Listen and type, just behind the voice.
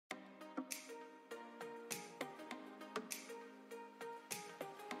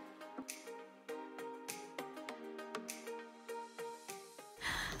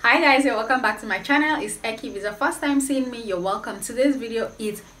Hi guys, and welcome back to my channel. It's Eky. If it's the first time seeing me, you're welcome. Today's video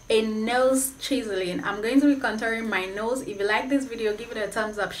is a nose chiseling. I'm going to be contouring my nose. If you like this video, give it a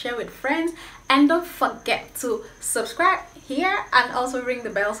thumbs up, share with friends, and don't forget to subscribe here and also ring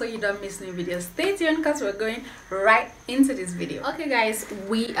the bell so you don't miss new videos. Stay tuned because we're going right into this video. Okay guys,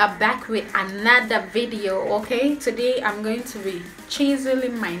 we are back with another video. Okay, today I'm going to be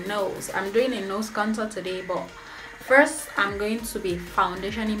chiseling my nose. I'm doing a nose contour today, but first I'm going to be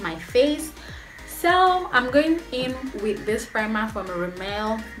foundationing my face. So I'm going in with this primer from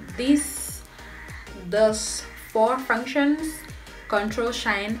Rimmel. This does 4 functions: control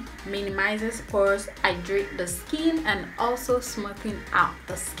shine, minimizes pores, hydrate the skin, and also smoothing out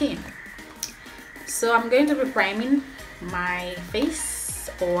the skin. So I'm going to be priming my face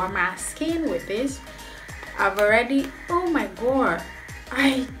or my skin with this. I've already, oh my god,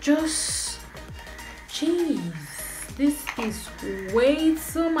 jeez, this is way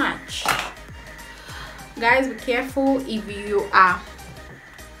too much. Guys, be careful if you are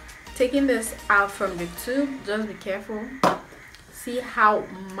taking this out from the tube. Just be careful. See how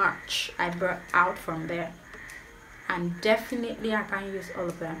much I brought out from there, and definitely I can't use all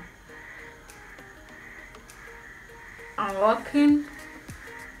of them. I'm working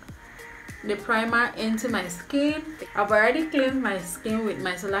the primer into my skin. I've already cleaned my skin with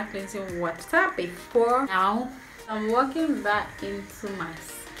my solar cleansing water before. Now I'm working that into my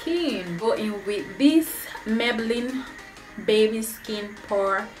skin. Go in with this Maybelline baby skin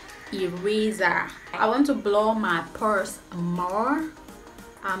pore eraser. I want to blow my pores more.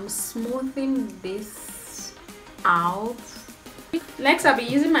 I'm smoothing this out. Next, I'll be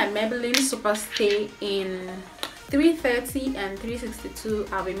using my Maybelline Super Stay in 330 and 362.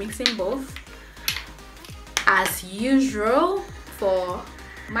 I'll be mixing both as usual for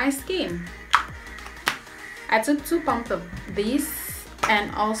my skin. I took 2 pumps of this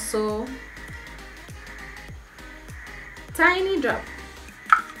and also tiny drop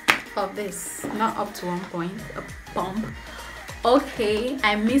of this, not up to 1 point, a pump. Okay,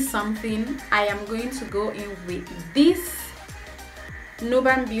 I missed something. I am going to go in with this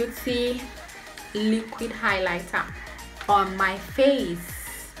nubanbeauty liquid highlighter on my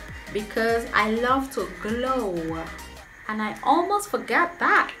face because I love to glow, and I almost forgot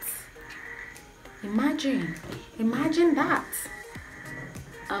that. Imagine that.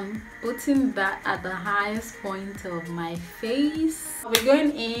 I'm putting that at the highest point of my face. I'll be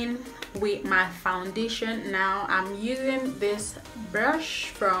going in with my foundation now. I'm using this brush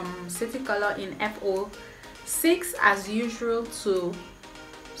from City Color in FO6 as usual to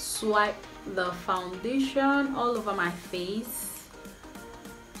swipe the foundation all over my face.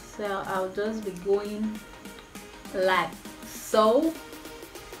 So I'll just be going like so.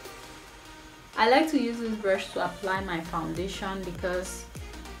 I like to use this brush to apply my foundation because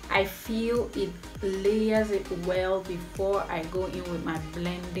I feel it layers it well before I go in with my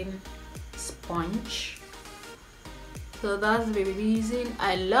blending sponge. So that's the reason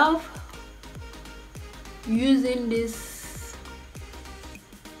I love using this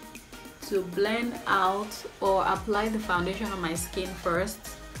to blend out or apply the foundation on my skin first.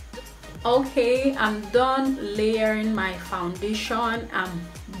 Okay, I'm done layering my foundation. I'm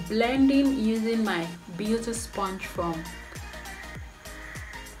blending using my beauty sponge from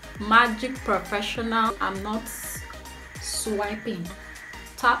Magic Professional. I'm not swiping.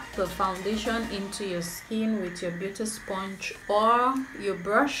 Tap the foundation into your skin with your beauty sponge or your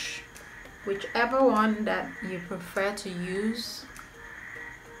brush, whichever one that you prefer to use.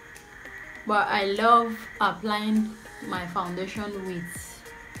 But I love applying my foundation with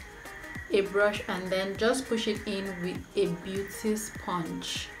a brush and then just push it in with a beauty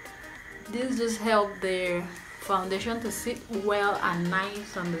sponge. This just helps the foundation to sit well and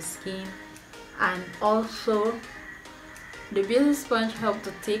nice on the skin, and also the beauty sponge helps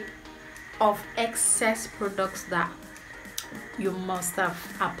to take off excess products that you must have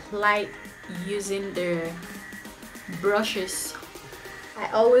applied using the brushes. I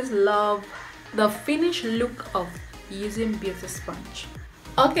always love the finished look of using beauty sponge.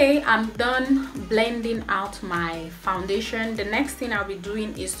 Okay, I'm done blending out my foundation. The next thing I'll be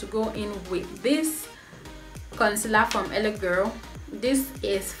doing is to go in with this concealer from LA Girl. This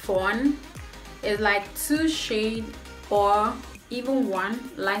is fun. It's like 2 shades or even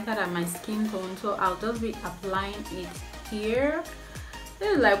 1 lighter than my skin tone, so I'll just be applying it here.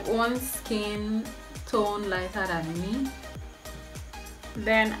 This is like 1 skin tone lighter than me.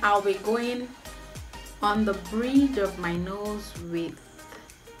 Then I'll be going on the bridge of my nose with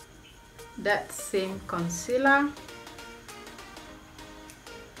that same concealer.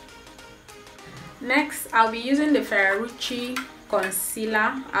 Next, I'll be using the Ferrucci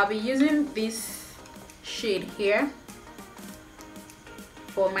concealer. I'll be using this shade here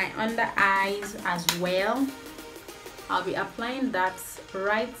for my under eyes as well. I'll be applying that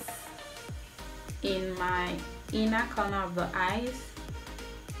right in my inner corner of the eyes.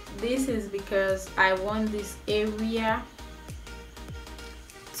 This is because I want this area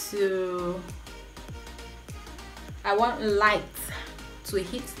to, I want light to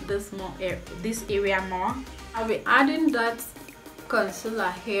hit this more, this area more. I'll be adding that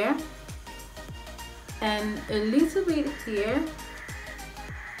concealer here and a little bit here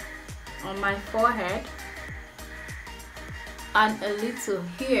on my forehead and a little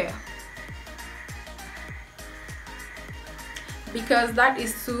here, because that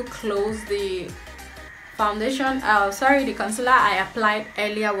is too close. The foundation, the concealer I applied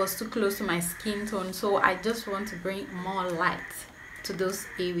earlier was too close to my skin tone, so I just want to bring more light to those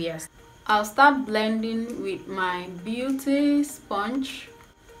areas. I'll start blending with my beauty sponge,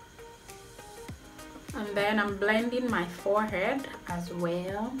 and then I'm blending my forehead as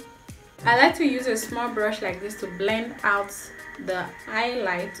well. I like to use a small brush like this to blend out the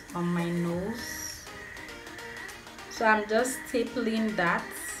highlight on my nose. So I'm just stapling that.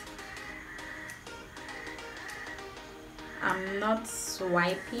 I'm not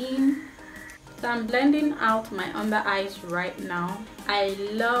swiping. So I'm blending out my under eyes right now. I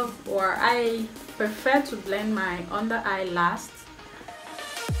love, or I prefer to blend my under eye last.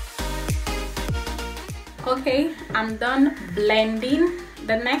 Okay, I'm done blending.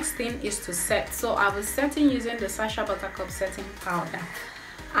 The next thing is to set. So I was setting using the Sacha Buttercup setting powder,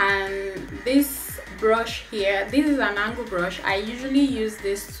 and this brush here, this is an angle brush. I usually use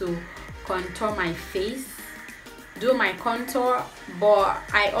this to contour my face, do my contour, but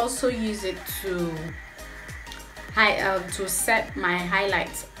I also use it to set my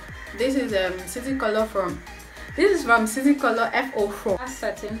highlights. This is City Color from City Color F04.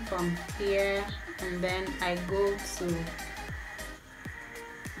 Setting from here, and then I go to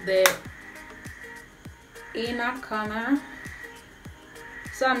the inner corner.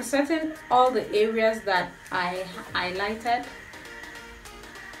 So I'm setting all the areas that I highlighted.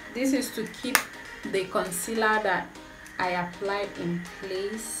 This is to keep the concealer that I applied in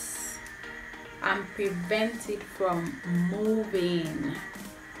place and prevent it from moving.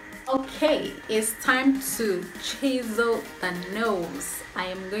 Okay, it's time to chisel the nose. I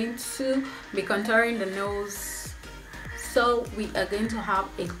am going to be contouring the nose. So we are going to have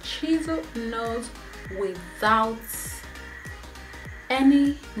a chisel nose without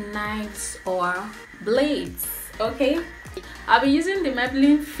any knives or blades. Okay, I'll be using the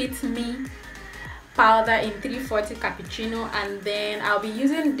Maybelline Fit Me powder in 340 cappuccino, and then I'll be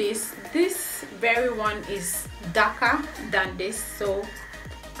using this very one is darker than this, so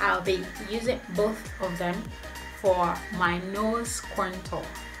I'll be using both of them for my nose contour.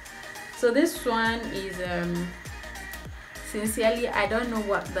 So this one is sincerely, I don't know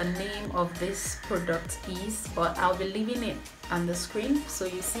what the name of this product is, but I'll be leaving it on the screen so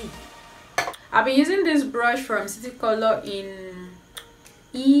you see. I'll be using this brush from City Color in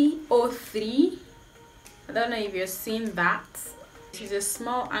E03. I don't know if you've seen that. This is a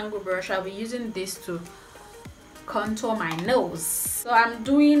small angle brush. I'll be using this to contour my nose. So I'm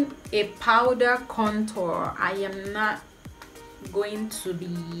doing a powder contour. I am not going to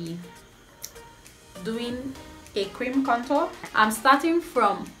be doing a cream contour. I'm starting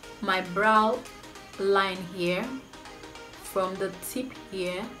from my brow line here, from the tip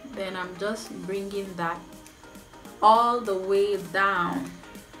here, then I'm just bringing that all the way down.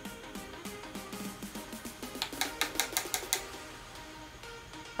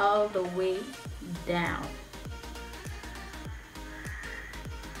 All the way down.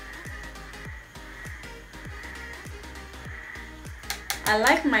 I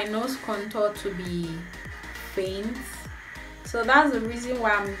like my nose contour to be faint, so that's the reason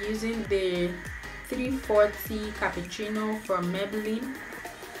why I'm using the 340 cappuccino from Maybelline,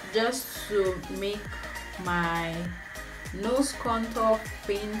 just to make my nose contour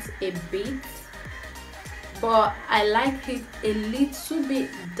faint a bit, but I like it a little bit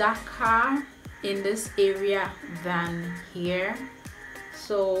darker in this area than here,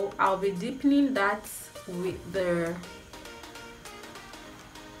 so I'll be deepening that with the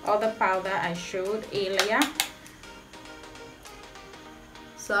other powder I showed earlier.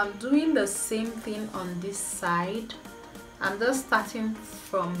 So I'm doing the same thing on this side. I'm just starting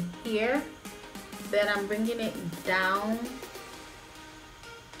from here, then I'm bringing it down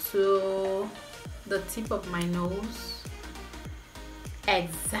to the tip of my nose.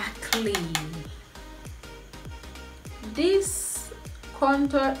 Exactly. This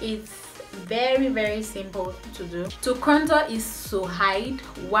contour is Very simple to do. To contour is to hide,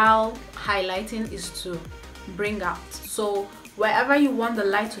 while highlighting is to bring out. So wherever you want the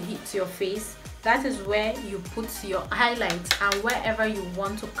light to hit your face, that is where you put your highlight, and wherever you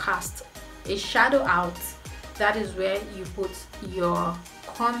want to cast a shadow out, that is where you put your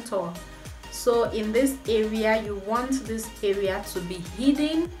contour. So in this area, you want this area to be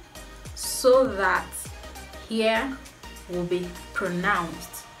hidden so that here will be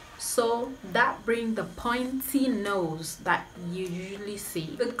pronounced, so that brings the pointy nose that you usually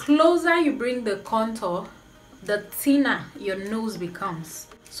see. The closer you bring the contour, the thinner your nose becomes.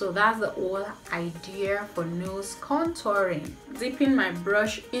 So that's the whole idea for nose contouring. Dipping my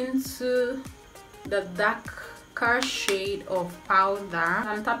brush into the darker shade of powder,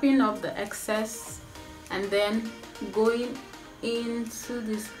 I'm tapping off the excess and then going into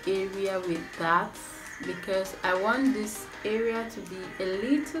this area with that, because I want this area to be a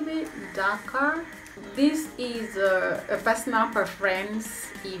little bit darker. This is a personal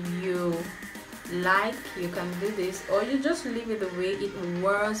preference. If you like, you can do this, or you just leave it the way it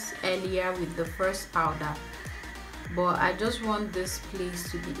was earlier with the first powder. But I just want this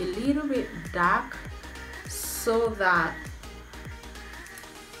place to be a little bit dark so that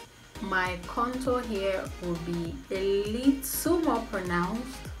my contour here will be a little more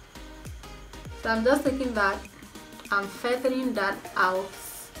pronounced. So I'm just taking that, I'm feathering that out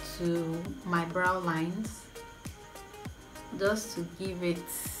to my brow lines just to give it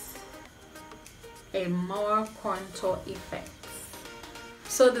a more contour effect.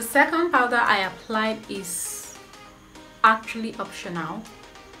 So the second powder I applied is actually optional.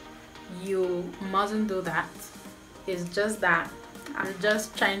 You mustn't do that. It's just that I'm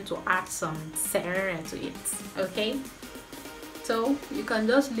just trying to add some cera to it, okay? So you can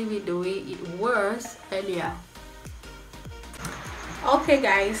just leave it the way it was earlier. Okay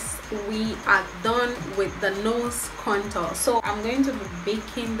guys, we are done with the nose contour. So I'm going to be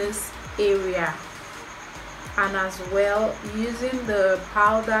baking this area, and as well using the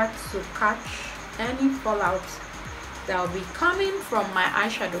powder to catch any fallout that will be coming from my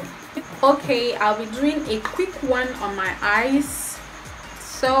eyeshadow. Okay, I'll be doing a quick one on my eyes.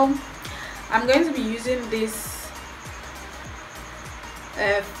 So I'm going to be using this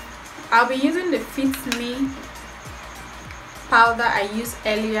I'll be using the Fit Me powder I used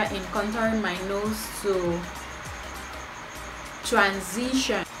earlier in contouring my nose to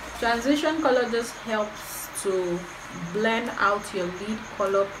transition color. Just helps to blend out your lid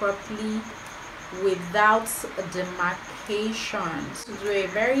color properly without demarcation. To do a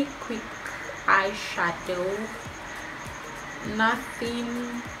very quick eyeshadow,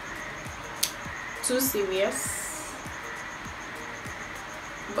 nothing too serious,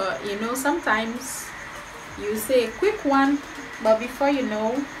 but you know, sometimes you say a quick one, but before you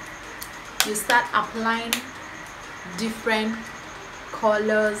know, you start applying different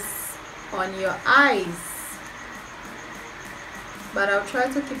colors on your eyes. But I'll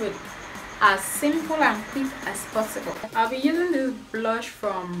try to keep it as simple and quick as possible. I'll be using this blush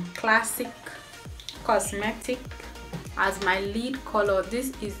from Classic Cosmetics as my lead color.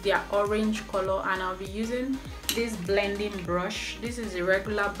 This is their orange color, and I'll be using this blending brush. This is a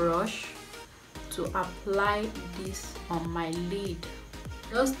regular brush to apply this on my lid.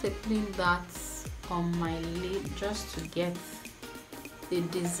 Just stapling that on my lid just to get the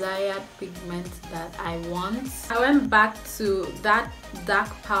desired pigment that I want. I went back to that dark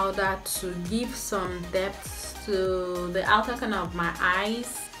powder to give some depth to the outer corner of my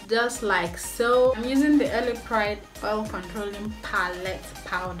eyes, just like so. I'm using the Early Pride Oil Controlling Palette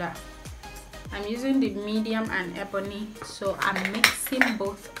powder. I'm using the medium and ebony, so I'm mixing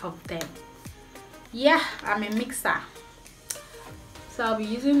both of them. Yeah, I'm a mixer. So I'll be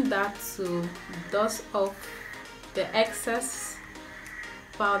using that to dust off the excess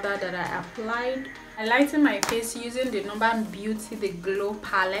powder that I applied. Highlighting my face using the nubanbeauty the Glow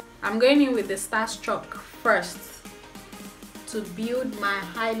palette. I'm going in with the Starstruck first to build my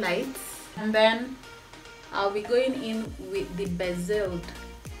highlights, and then I'll be going in with the Bezeled.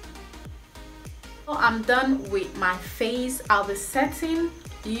 So I'm done with my face. I'll be setting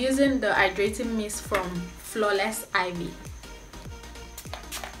using the hydrating mist from Flawless Ivy.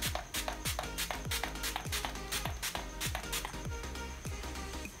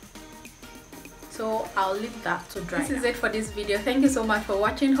 So I'll leave that to dry. This is it for this video. Thank you so much for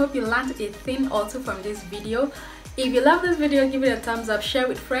watching. Hope you learned a thing or two from this video. If you love this video, give it a thumbs up, share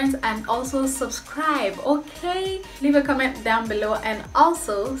with friends, and also subscribe. Okay, leave a comment down below, and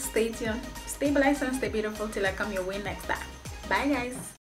also stay tuned, stay blessed and stay beautiful till I come your way next time. Bye guys.